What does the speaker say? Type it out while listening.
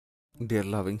Dear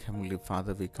loving Heavenly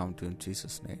Father, we come to you in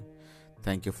Jesus' name.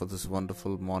 Thank you for this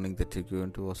wonderful morning that you've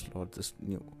given to us, Lord, this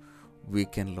new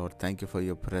weekend, Lord. Thank you for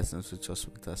your presence which was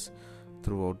with us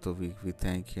throughout the week. We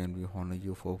thank you and we honor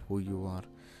you for who you are.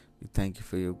 We thank you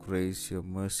for your grace, your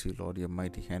mercy, Lord, your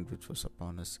mighty hand which was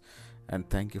upon us. And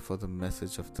thank you for the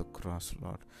message of the cross,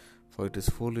 Lord. For it is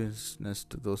foolishness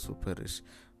to those who perish,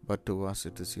 but to us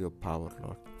it is your power,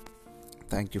 Lord.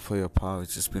 Thank you for your power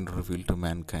which has been revealed to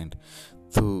mankind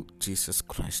through Jesus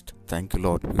Christ. Thank you,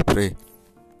 Lord. We pray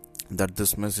that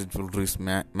this message will reach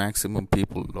maximum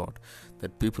people, Lord.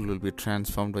 That people will be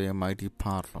transformed by your mighty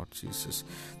power, Lord Jesus.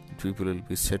 That people will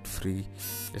be set free.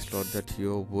 Yes, Lord, that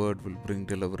your word will bring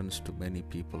deliverance to many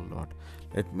people, Lord.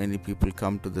 Let many people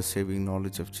come to the saving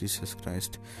knowledge of Jesus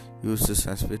Christ. Use us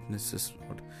as witnesses,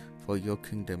 Lord, for your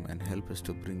kingdom, and help us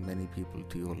to bring many people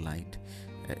to your light.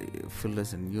 Fill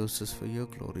us and use us for your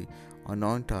glory.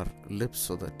 Anoint our lips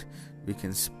so that we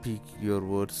can speak your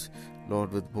words,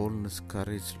 Lord, with boldness,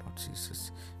 courage, Lord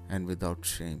Jesus, and without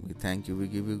shame. We thank you. We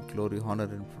give you glory, honor,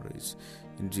 and praise.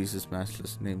 In Jesus'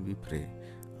 matchless name we pray.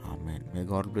 Amen. May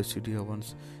God bless you, dear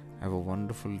ones. Have a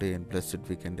wonderful day and blessed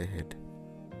weekend ahead.